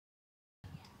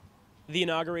The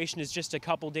inauguration is just a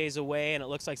couple days away, and it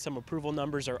looks like some approval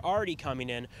numbers are already coming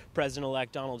in.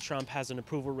 President-elect Donald Trump has an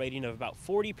approval rating of about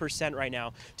 40% right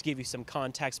now. To give you some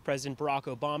context, President Barack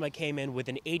Obama came in with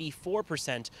an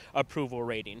 84% approval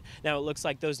rating. Now, it looks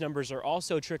like those numbers are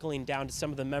also trickling down to some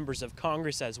of the members of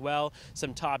Congress as well.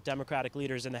 Some top Democratic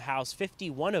leaders in the House,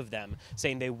 51 of them,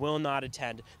 saying they will not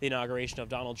attend the inauguration of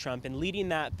Donald Trump. And leading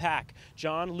that pack,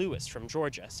 John Lewis from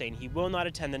Georgia, saying he will not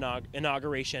attend the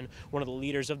inauguration, one of the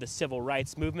leaders of the civil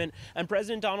rights movement. And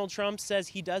President Donald Trump says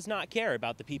he does not care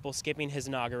about the people skipping his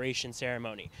inauguration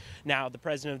ceremony. Now, the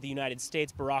President of the United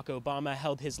States, Barack Obama,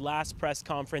 held his last press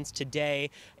conference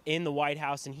today in the White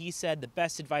House, and he said the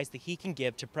best advice that he can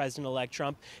give to President-elect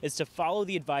Trump is to follow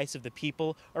the advice of the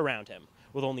people around him.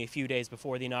 With only a few days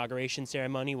before the inauguration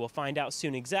ceremony, we'll find out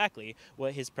soon exactly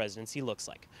what his presidency looks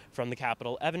like. From the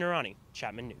Capitol, Noorani,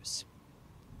 Chapman News.